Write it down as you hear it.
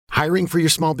Hiring for your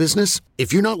small business?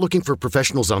 If you're not looking for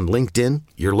professionals on LinkedIn,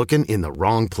 you're looking in the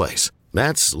wrong place.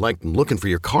 That's like looking for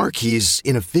your car keys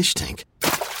in a fish tank.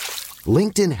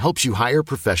 LinkedIn helps you hire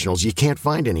professionals you can't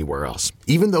find anywhere else,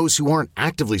 even those who aren't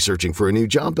actively searching for a new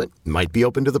job but might be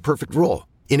open to the perfect role.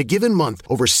 In a given month,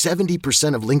 over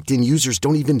 70% of LinkedIn users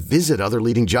don't even visit other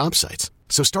leading job sites.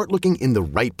 So start looking in the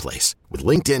right place. With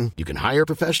LinkedIn, you can hire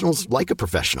professionals like a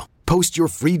professional. Post your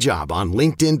free job on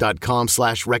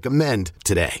linkedin.com/recommend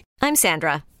today. I'm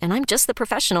Sandra, and I'm just the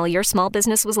professional your small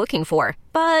business was looking for.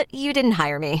 But you didn't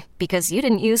hire me because you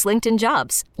didn't use LinkedIn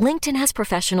Jobs. LinkedIn has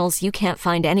professionals you can't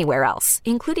find anywhere else,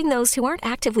 including those who aren't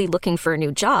actively looking for a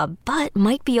new job, but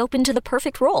might be open to the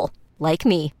perfect role, like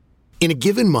me. In a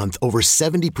given month, over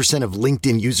 70% of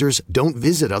LinkedIn users don't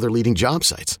visit other leading job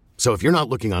sites. So if you're not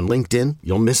looking on LinkedIn,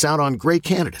 you'll miss out on great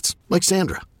candidates like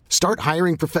Sandra. Start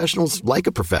hiring professionals like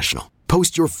a professional.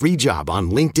 Post your free job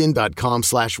on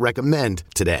linkedin.com/recommend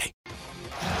today.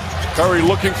 Curry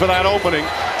looking for that opening.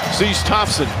 Sees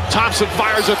Thompson. Thompson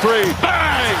fires a three.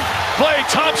 Bang! Klay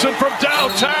Thompson from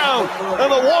downtown.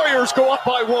 And the Warriors go up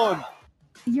by one.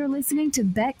 You're listening to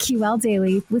BetQL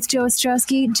Daily with Joe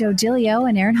Ostrowski, Joe Giglio,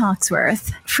 and Aaron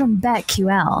Hawksworth from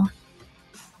BetQL.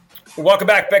 Welcome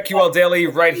back, BetQL Daily,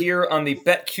 right here on the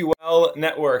BetQL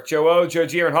Network. Joe O, Joe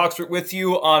G, Aaron Hawksworth with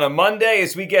you on a Monday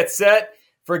as we get set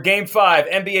for Game 5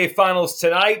 NBA Finals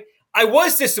tonight. I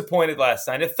was disappointed last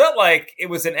night. It felt like it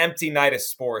was an empty night of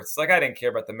sports. Like, I didn't care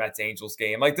about the Mets-Angels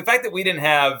game. Like, the fact that we didn't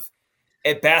have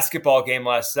a basketball game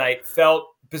last night felt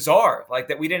bizarre, like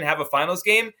that we didn't have a finals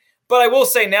game. But I will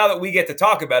say now that we get to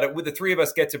talk about it, with the three of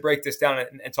us get to break this down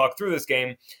and talk through this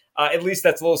game, at least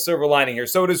that's a little silver lining here.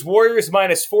 So it is Warriors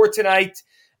 -4 tonight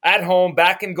at home,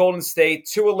 back in Golden State,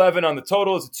 2-11 on the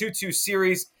total. It's a 2-2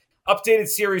 series, updated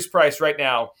series price right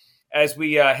now as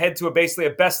we head to basically a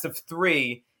best of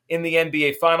three in the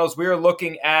NBA Finals. We are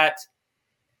looking at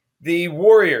the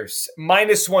Warriors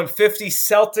 -150,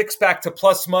 Celtics back to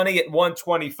plus money at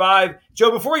 125.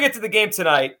 Joe, before we get to the game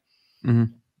tonight,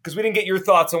 because we didn't get your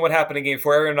thoughts on what happened in Game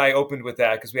 4. Aaron and I opened with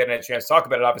that because we hadn't had a chance to talk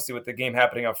about it, obviously, with the game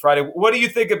happening on Friday. What do you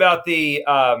think about the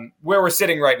where we're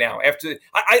sitting right now? After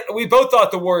we both thought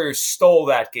the Warriors stole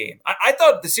that game. I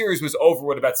thought the series was over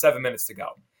with about 7 minutes to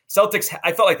go. Celtics,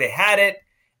 I felt like they had it,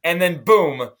 and then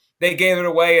boom, they gave it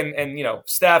away, and you know,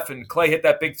 Steph and Klay hit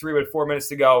that big three with 4 minutes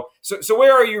to go. So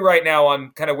where are you right now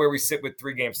on kind of where we sit with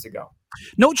 3 games to go?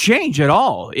 No change at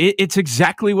all. It's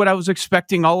exactly what I was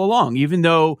expecting all along, even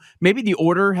though maybe the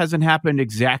order hasn't happened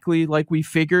exactly like we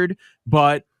figured,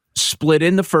 but split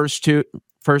in the first two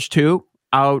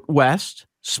out west,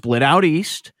 split out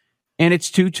east, and it's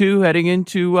 2-2 heading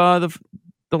into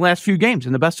the last few games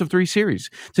in the best of 3 series.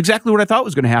 It's exactly what I thought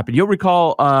was going to happen. You'll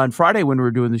recall on Friday when we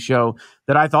were doing the show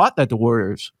that I thought that the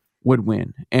Warriors would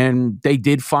win, and they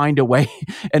did find a way,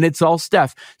 and it's all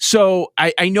Steph. So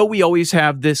I know we always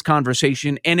have this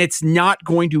conversation, and it's not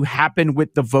going to happen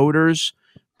with the voters,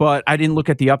 but I didn't look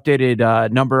at the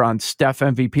updated number on Steph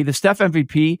MVP. The Steph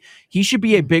MVP, he should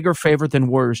be a bigger favorite than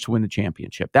Warriors to win the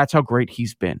championship. That's how great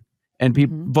he's been. And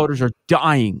voters are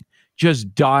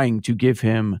just dying to give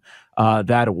him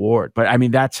that award. But I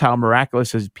mean, that's how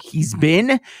miraculous he's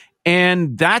been,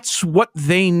 and that's what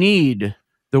they need.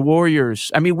 The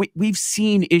Warriors, I mean, we've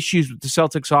seen issues with the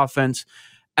Celtics offense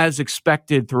as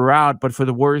expected throughout, but for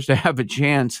the Warriors to have a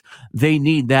chance, they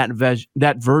need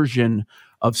that version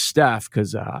of Steph,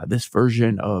 because this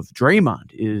version of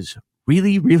Draymond is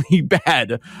really, really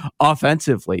bad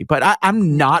offensively. But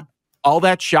I'm not all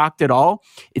that shocked at all.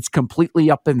 It's completely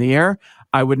up in the air.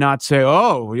 I would not say,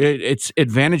 it's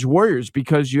advantage Warriors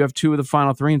because you have 2 of the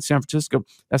final 3 in San Francisco.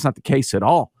 That's not the case at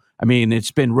all. I mean,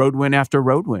 it's been road win after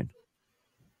road win.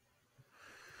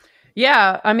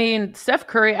 Yeah, I mean, Steph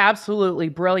Curry, absolutely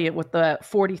brilliant with the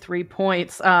 43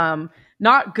 points.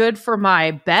 Not good for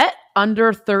my bet,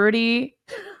 under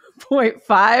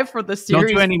 30.5 for the series.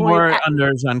 Don't do any more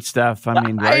unders on Steph. I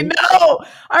mean, right? I know.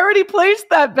 I already placed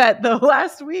that bet, though,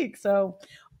 last week. So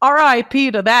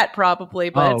RIP to that probably,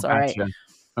 but it's all right.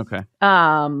 Okay.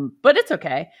 But it's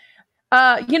okay.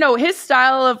 His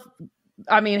style of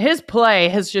his play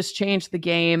has just changed the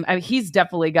game. I mean, he's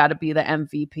definitely got to be the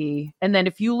MVP. And then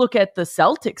if you look at the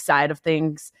Celtics side of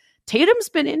things, Tatum's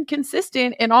been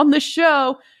inconsistent. And on the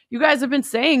show, you guys have been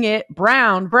saying it,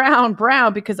 Brown,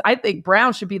 because I think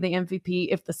Brown should be the MVP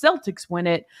if the Celtics win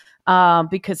it,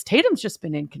 because Tatum's just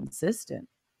been inconsistent.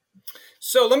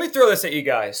 So let me throw this at you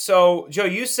guys. So, Joe,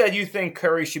 you said you think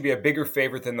Curry should be a bigger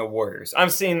favorite than the Warriors.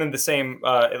 I'm seeing them the same.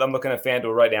 I'm looking at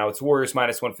FanDuel right now. It's Warriors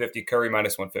 -150, Curry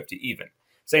 -150, even.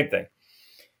 Same thing.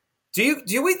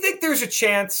 Do we think there's a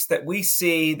chance that we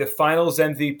see the Finals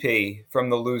MVP from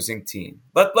the losing team?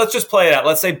 Let's just play it out.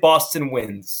 Let's say Boston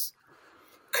wins.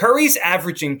 Curry's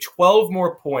averaging 12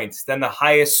 more points than the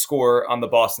highest scorer on the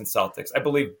Boston Celtics. I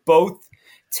believe both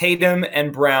Tatum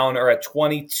and Brown are at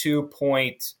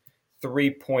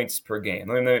 22.3 points per game.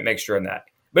 Let me make sure on that.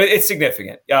 But it's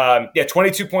significant.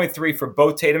 22.3 for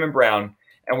both Tatum and Brown.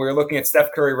 And we're looking at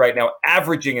Steph Curry right now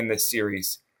averaging in this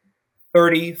series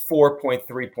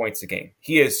 34.3 points a game.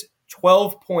 He is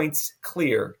 12 points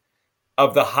clear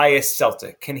of the highest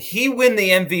Celtic. Can he win the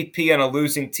MVP on a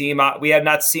losing team? We have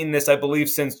not seen this, I believe,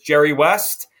 since Jerry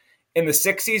West in the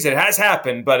 60s. It has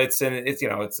happened, but it's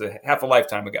a half a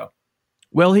lifetime ago.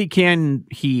 Well,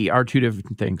 he are two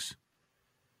different things.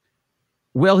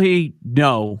 Will he?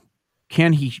 No.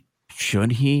 Can he?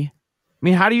 Should he? I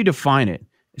mean, how do you define it?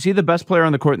 Is he the best player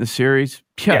on the court in the series?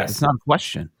 Yeah, yes. It's not a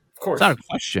question. Of course. It's not a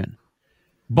question.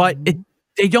 But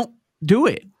they don't do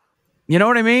it. You know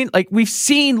what I mean? Like, we've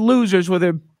seen losers where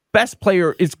their best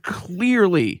player is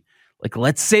clearly, like,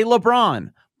 let's say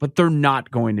LeBron, but they're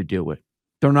not going to do it.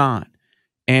 They're not.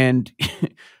 And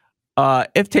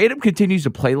if Tatum continues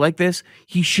to play like this,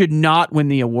 he should not win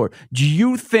the award. Do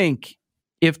you think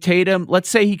if Tatum, let's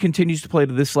say he continues to play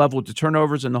to this level with the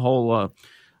turnovers and the whole,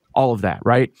 all of that,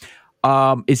 right?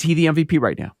 Is he the MVP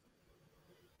right now?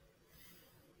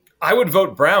 I would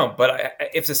vote Brown, but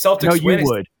if the Celtics win... No, you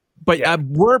would. But yeah.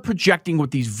 We're projecting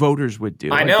what these voters would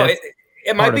do. I know.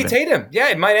 It might be Tatum. Yeah,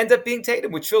 it might end up being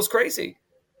Tatum, which feels crazy.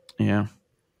 Yeah.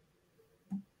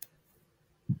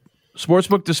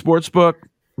 Sportsbook to sportsbook.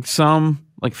 Some,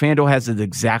 like FanDuel, has it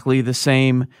exactly the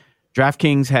same.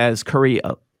 DraftKings has Curry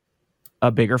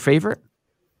a bigger favorite.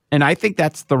 And I think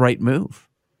that's the right move.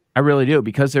 I really do,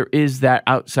 because there is that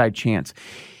outside chance.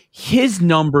 His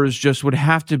numbers just would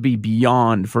have to be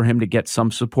beyond for him to get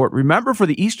some support. Remember, for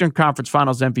the Eastern Conference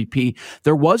Finals MVP,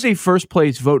 there was a first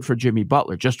place vote for Jimmy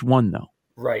Butler, just one though.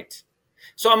 Right.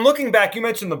 So I'm looking back. You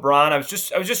mentioned LeBron. I was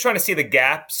just trying to see the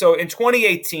gap. So in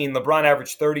 2018, LeBron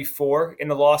averaged 34 in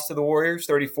the loss to the Warriors,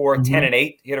 34, 10 and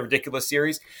 8. He had a ridiculous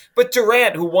series. But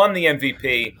Durant, who won the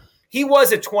MVP, he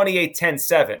was at 28, 10,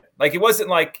 7. Like, it wasn't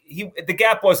like the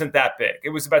gap wasn't that big.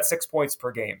 It was about 6 points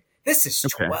per game. This is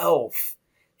 12. Okay.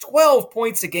 12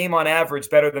 points a game on average,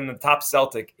 better than the top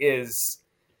Celtic it's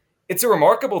a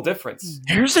remarkable difference.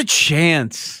 There's a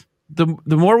chance. The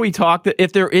more we talk,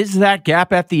 if there is that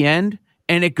gap at the end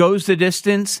and it goes the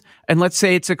distance, and let's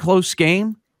say it's a close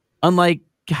game, unlike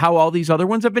how all these other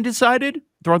ones have been decided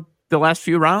throughout the last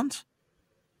few rounds,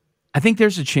 I think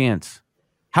there's a chance.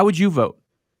 How would you vote?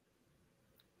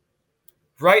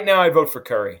 Right now, I vote for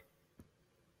Curry.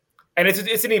 And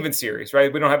it's an even series,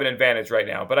 right? We don't have an advantage right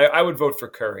now, but I would vote for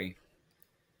Curry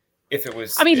if it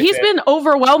was. I mean, he's been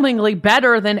overwhelmingly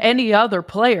better than any other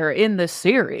player in this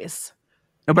series.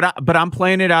 No, but I'm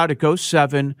playing it out. It goes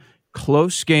 7,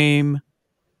 close game.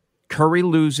 Curry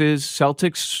loses.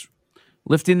 Celtics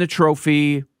lifting the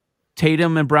trophy.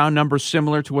 Tatum and Brown numbers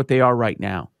similar to what they are right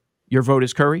now. Your vote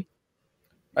is Curry?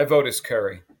 My vote is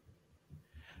Curry.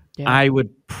 Yeah. I would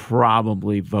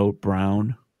probably vote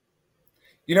Brown.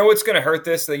 You know what's going to hurt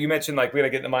this? That you mentioned, like, we got to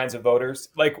get in the minds of voters.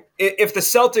 Like, if the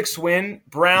Celtics win,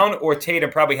 Brown or Tatum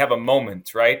probably have a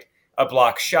moment, right? A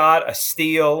block shot, a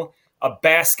steal, a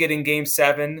basket in Game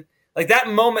 7. Like, that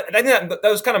moment, I think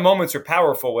those kind of moments are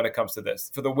powerful when it comes to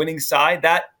this. For the winning side,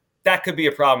 that could be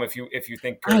a problem if you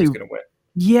think Curry's going to win.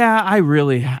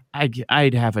 Yeah,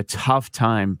 I'd have a tough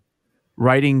time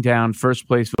writing down first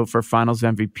place vote for Finals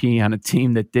MVP on a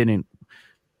team that didn't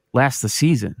last the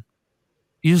season.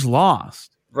 You just lost.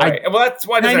 Right. Well, that's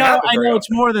why I know it's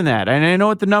more than that. And I know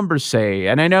what the numbers say.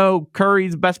 And I know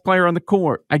Curry's the best player on the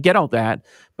court. I get all that.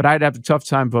 But I'd have a tough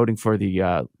time voting for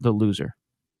the loser.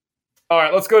 All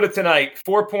right, let's go to tonight.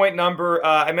 4-point number.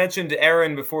 I mentioned to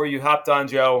Aaron before you hopped on,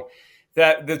 Joe,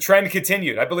 that the trend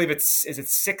continued. I believe is it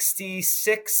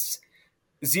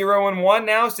 66-0-1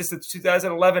 now? It's just the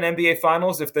 2011 NBA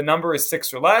Finals. If the number is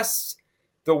 6 or less,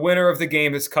 the winner of the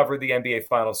game has covered the NBA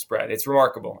Finals spread. It's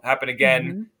remarkable. Happened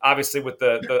again, obviously, with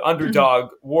the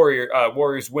underdog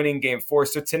Warriors winning Game 4.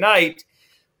 So tonight,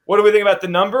 what do we think about the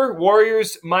number?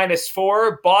 Warriors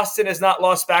 -4. Boston has not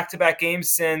lost back-to-back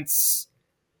games since,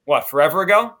 forever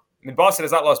ago? I mean, Boston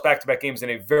has not lost back-to-back games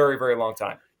in a very, very long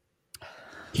time.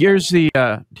 Here's the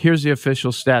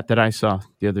official stat that I saw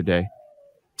the other day.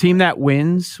 Team that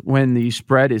wins when the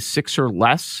spread is 6 or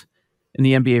less in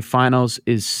the NBA Finals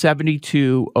is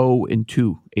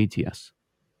 72-0-2 ATS.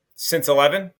 Since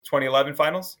 2011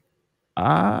 Finals?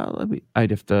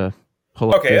 I'd have to pull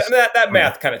up. Okay, that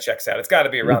math kind of checks out. It's got to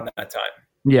be around that time.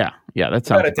 Yeah, that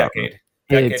sounds about a decade.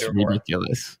 It's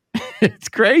ridiculous. It's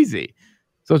crazy.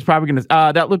 So it's probably going to,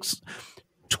 that looks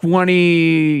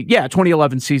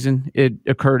 2011 season. It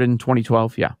occurred in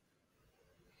 2012. Yeah.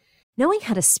 Knowing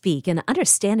how to speak and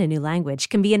understand a new language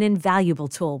can be an invaluable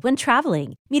tool when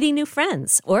traveling, meeting new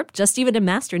friends, or just even to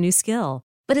master a new skill.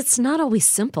 But it's not always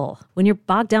simple when you're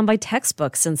bogged down by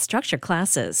textbooks and structured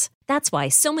classes. That's why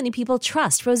so many people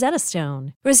trust Rosetta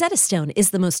Stone. Rosetta Stone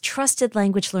is the most trusted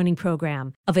language learning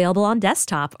program, available on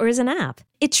desktop or as an app.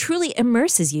 It truly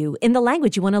immerses you in the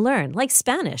language you want to learn, like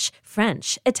Spanish,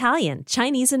 French, Italian,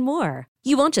 Chinese, and more.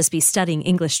 You won't just be studying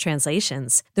English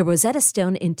translations. The Rosetta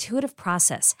Stone intuitive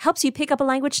process helps you pick up a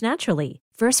language naturally,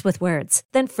 first with words,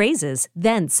 then phrases,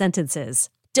 then sentences.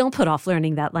 Don't put off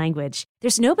learning that language.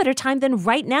 There's no better time than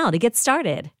right now to get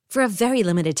started. For a very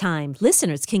limited time,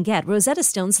 listeners can get Rosetta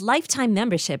Stone's lifetime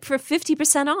membership for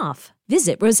 50% off.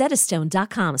 Visit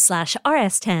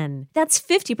rosettastone.com/rs10. That's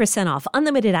 50% off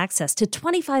unlimited access to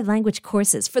 25 language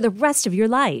courses for the rest of your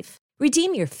life.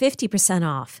 Redeem your 50%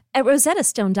 off at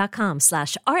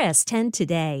rosettastone.com/rs10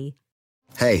 today.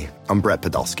 Hey, I'm Brett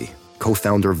Podolsky,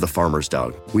 co-founder of The Farmer's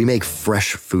Dog. We make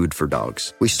fresh food for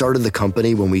dogs. We started the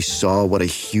company when we saw what a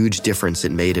huge difference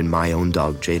it made in my own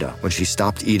dog, Jada, when she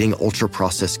stopped eating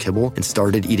ultra-processed kibble and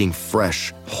started eating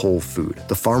fresh, whole food.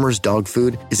 The Farmer's Dog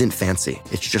food isn't fancy.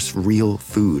 It's just real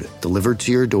food delivered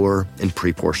to your door in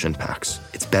pre-portioned packs.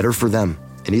 It's better for them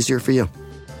and easier for you.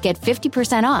 Get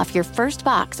 50% off your first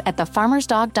box at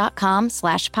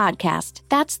thefarmersdog.com/podcast.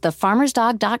 That's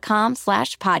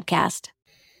thefarmersdog.com/podcast.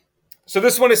 So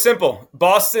this one is simple.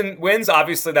 Boston wins.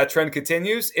 Obviously, that trend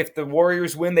continues. If the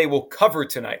Warriors win, they will cover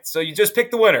tonight. So you just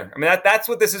pick the winner. I mean, that's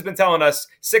what this has been telling us.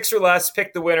 6 or less,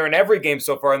 pick the winner in every game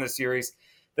so far in the series.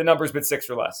 The number's been 6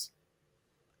 or less.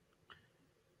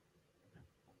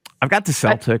 I've got the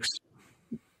Celtics.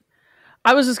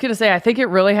 I was just going to say, I think it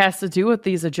really has to do with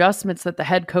these adjustments that the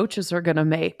head coaches are going to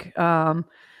make.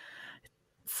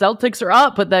 Celtics are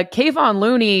up, but the Kayvon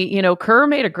Looney, Kerr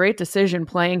made a great decision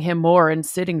playing him more and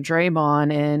sitting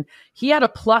Draymond, and he had a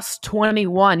plus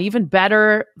 21, even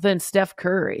better than Steph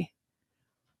Curry.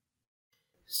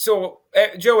 So,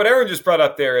 Joe, what Aaron just brought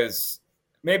up there is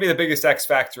maybe the biggest X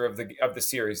factor of the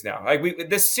series now.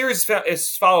 This series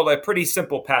is followed a pretty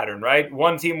simple pattern, right?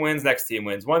 One team wins, next team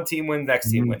wins. One team wins,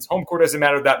 next team wins. Home court doesn't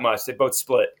matter that much. They both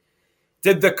split.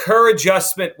 Did the Kerr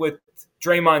adjustment with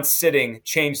Draymond sitting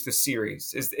change the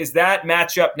series? Is that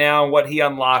matchup now what he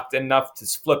unlocked enough to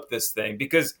flip this thing?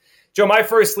 Because, Joe, my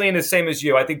first lean is the same as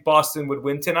you. I think Boston would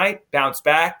win tonight, bounce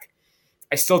back.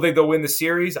 I still think they'll win the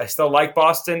series. I still like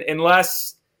Boston,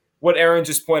 unless what Aaron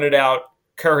just pointed out,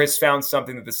 Kerr has found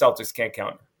something that the Celtics can't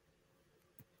counter.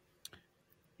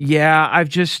 Yeah,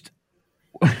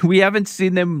 we haven't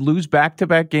seen them lose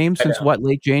back-to-back games since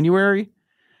late January?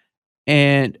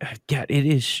 And yeah, it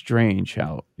is strange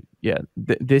how,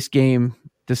 this game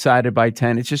decided by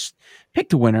 10. It's just pick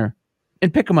the winner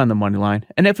and pick them on the money line.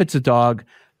 And if it's a dog,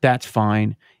 that's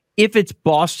fine. If it's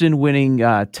Boston winning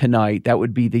tonight, that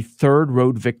would be the 3rd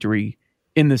road victory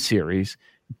in the series.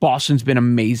 Boston's been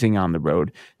amazing on the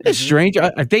road. It's strange.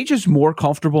 Are they just more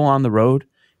comfortable on the road?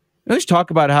 Let's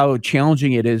talk about how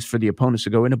challenging it is for the opponents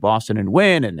to go into Boston and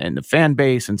win, and the fan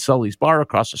base and Sully's bar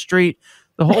across the street,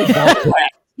 the whole ball.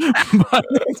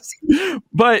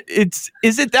 but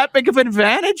is it that big of an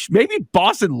advantage? Maybe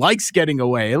Boston likes getting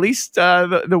away, at least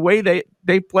the way they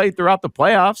played throughout the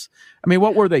playoffs. I mean,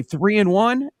 what were they,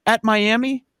 3-1 at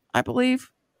Miami, I believe?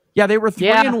 Yeah, they were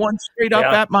 3-1 straight up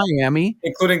at Miami.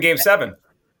 Including Game 7.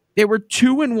 They were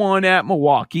 2-1 at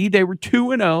Milwaukee. They were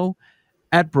 2-0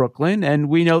 at Brooklyn, and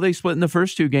we know they split in the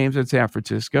first 2 games at San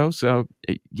Francisco. So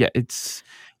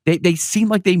they seem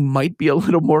like they might be a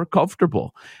little more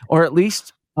comfortable, or at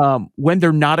least when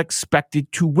they're not expected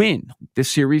to win. The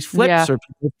series flips, or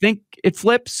people think it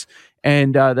flips,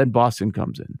 and then Boston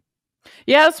comes in.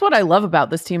 Yeah, that's what I love about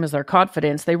this team is their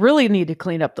confidence. They really need to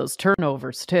clean up those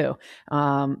turnovers too.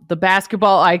 The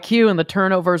basketball IQ and the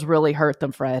turnovers really hurt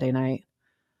them Friday night.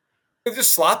 They're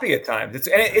just sloppy at times. It's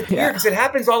weird because it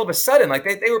happens all of a sudden. Like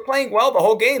they were playing well the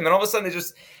whole game, and all of a sudden they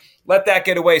just let that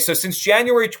get away. So since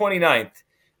January 29th,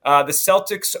 the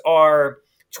Celtics are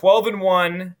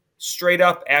 12-1 straight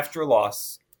up after a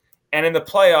loss. And in the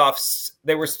playoffs,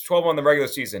 they were 12-1 in the regular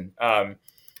season.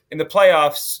 In the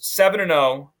playoffs,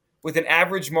 7-0 with an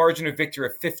average margin of victory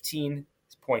of 15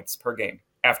 points per game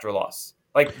after a loss.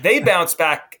 Like, they bounce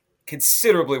back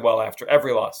considerably well after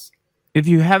every loss. If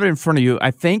you have it in front of you,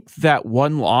 I think that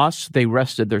one loss, they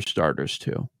rested their starters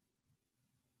too.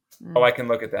 Oh, I can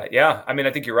look at that. Yeah. I mean,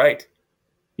 I think you're right.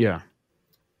 Yeah.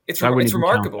 It's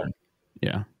remarkable.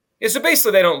 Yeah. So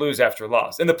basically, they don't lose after a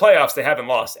loss. In the playoffs, they haven't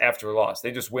lost after a loss.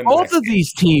 They just win. Both of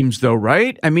these teams, though,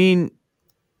 right? I mean,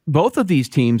 both of these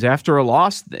teams, after a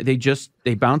loss,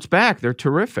 they bounce back. They're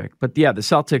terrific. But yeah, the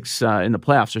Celtics in the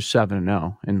playoffs are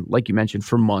 7-0. And like you mentioned,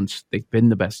 for months, they've been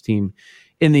the best team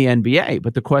in the NBA.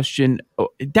 But the question,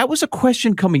 that was a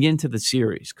question coming into the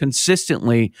series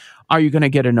consistently. Are you going to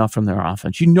get enough from their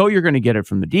offense? You know you're going to get it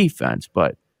from the defense,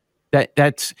 but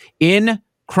that's in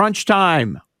crunch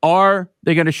time. Are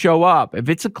they going to show up? If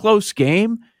it's a close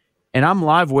game and I'm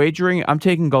live wagering, I'm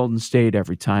taking Golden State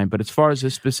every time. But as far as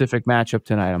this specific matchup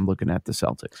tonight, I'm looking at the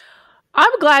Celtics.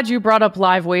 I'm glad you brought up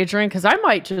live wagering because I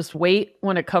might just wait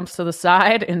when it comes to the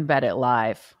side and bet it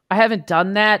live. I haven't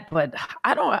done that, but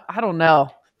I don't know.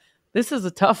 This is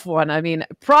a tough one. I mean,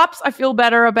 props I feel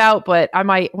better about, but I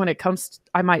might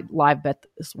live bet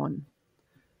this one,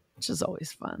 which is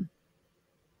always fun.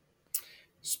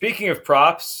 Speaking of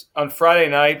props, on Friday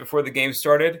night before the game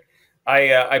started,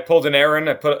 I pulled an errand.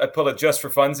 I pulled a just for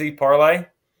funsies parlay,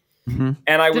 and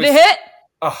Did it hit?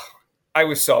 Oh, I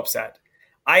was so upset.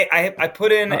 I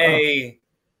put in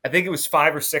I think it was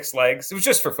 5 or 6 legs. It was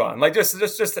just for fun, like just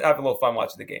to have a little fun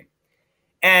watching the game.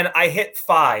 And I hit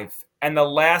 5, and the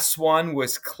last one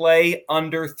was Clay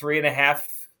under 3.5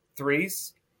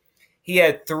 threes. He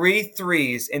had 3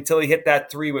 threes until he hit that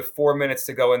 3 with 4 minutes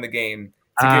to go in the game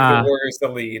to give the Warriors the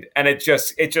lead, and it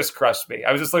just crushed me.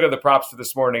 I was just looking at the props for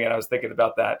this morning, and I was thinking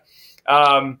about that.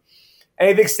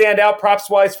 Anything stand out props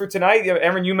wise for tonight?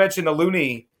 Aaron, you mentioned the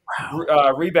Looney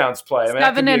rebounds play.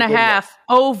 7.5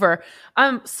 over.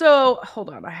 So hold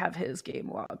on, I have his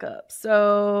game log up.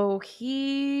 So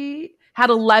he had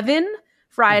 11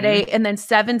 Friday and then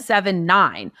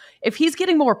 7-7-9. If he's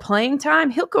getting more playing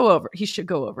time, he'll go over. He should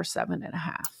go over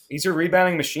 7.5. He's a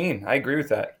rebounding machine. I agree with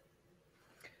that.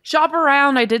 Shop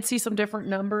around. I did see some different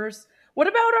numbers. What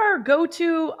about our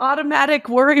go-to automatic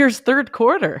Warriors third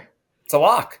quarter? It's a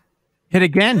lock. Hit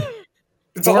again.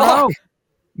 It's a lock.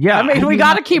 Yeah. I mean, we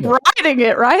got to keep riding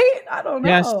it, right? I don't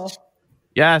know.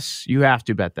 Yes, you have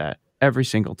to bet that every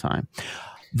single time.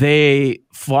 They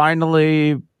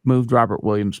finally moved Robert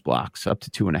Williams' blocks up to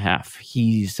 2.5.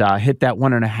 He's hit that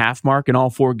 1.5 mark in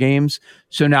all 4 games.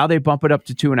 So now they bump it up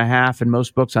to 2.5, and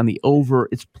most books on the over,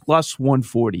 it's plus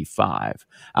 145.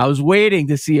 I was waiting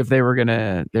to see if they were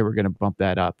gonna bump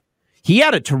that up. He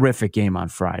had a terrific game on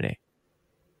Friday.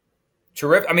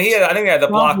 Terrific. I mean, I think he had the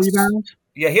blocks.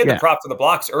 Yeah, he had the prop for the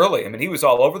blocks early. I mean, he was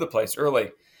all over the place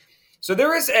early. So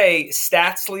there is a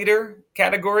stats leader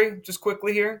category, just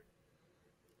quickly here.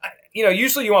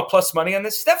 Usually you want plus money on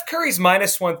this. Steph Curry's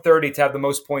minus 130 to have the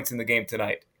most points in the game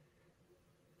tonight.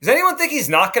 Does anyone think he's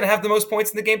not going to have the most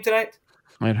points in the game tonight?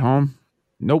 At home?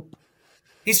 Nope.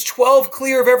 He's 12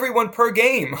 clear of everyone per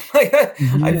game.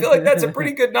 I feel like that's a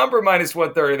pretty good number, minus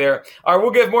 130 there. All right,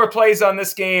 we'll give more plays on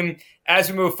this game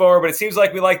as we move forward, but it seems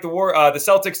like we like the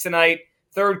Celtics tonight.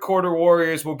 Third quarter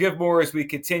Warriors. We'll give more as we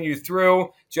continue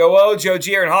through. Joe O, Joe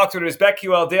G, Aaron Hawksworth is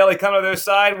BetQL Daily. Come to their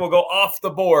side. We'll go off the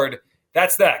board.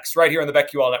 That's next, right here on the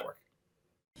BetQL Network.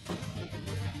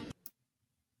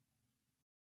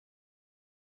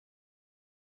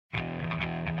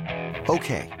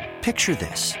 Okay, picture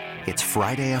this. It's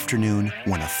Friday afternoon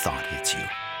when a thought hits you.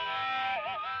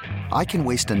 I can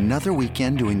waste another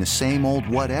weekend doing the same old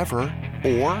whatever,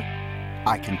 or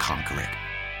I can conquer it.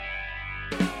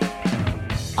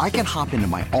 I can hop into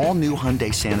my all-new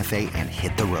Hyundai Santa Fe and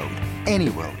hit the road. Any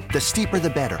road. The steeper, the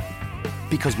better.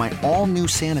 Because my all-new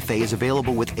Santa Fe is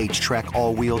available with H-Track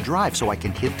all-wheel drive, so I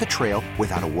can hit the trail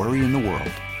without a worry in the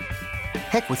world.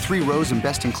 Heck, with 3 rows and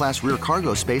best-in-class rear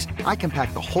cargo space, I can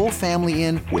pack the whole family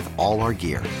in with all our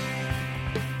gear.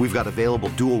 We've got available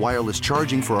dual wireless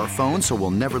charging for our phones, so we'll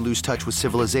never lose touch with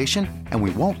civilization, and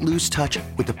we won't lose touch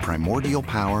with the primordial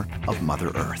power of Mother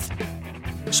Earth.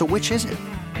 So which is it?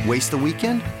 Waste the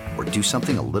weekend or do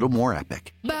something a little more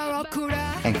epic?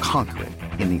 And conquer it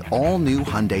in the all-new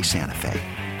Hyundai Santa Fe.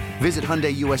 Visit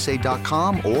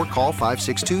HyundaiUSA.com or call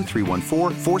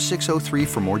 562-314-4603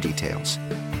 for more details.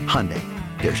 Hyundai,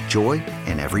 there's joy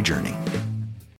in every journey.